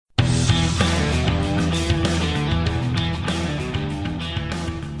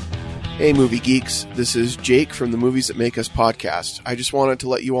Hey movie geeks, this is Jake from the Movies That Make Us podcast. I just wanted to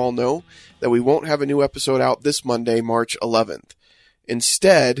let you all know that we won't have a new episode out this Monday, March 11th.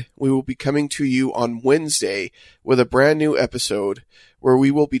 Instead, we will be coming to you on Wednesday with a brand new episode where we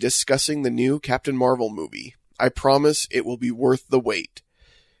will be discussing the new Captain Marvel movie. I promise it will be worth the wait.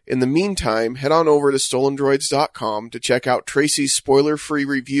 In the meantime, head on over to stolendroids.com to check out Tracy's spoiler-free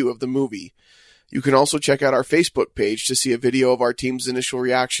review of the movie. You can also check out our Facebook page to see a video of our team's initial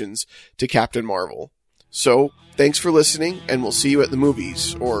reactions to Captain Marvel. So, thanks for listening, and we'll see you at the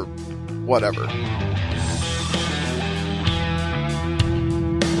movies, or whatever.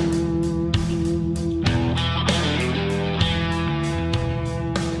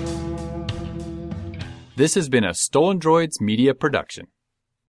 This has been a Stolen Droids Media production.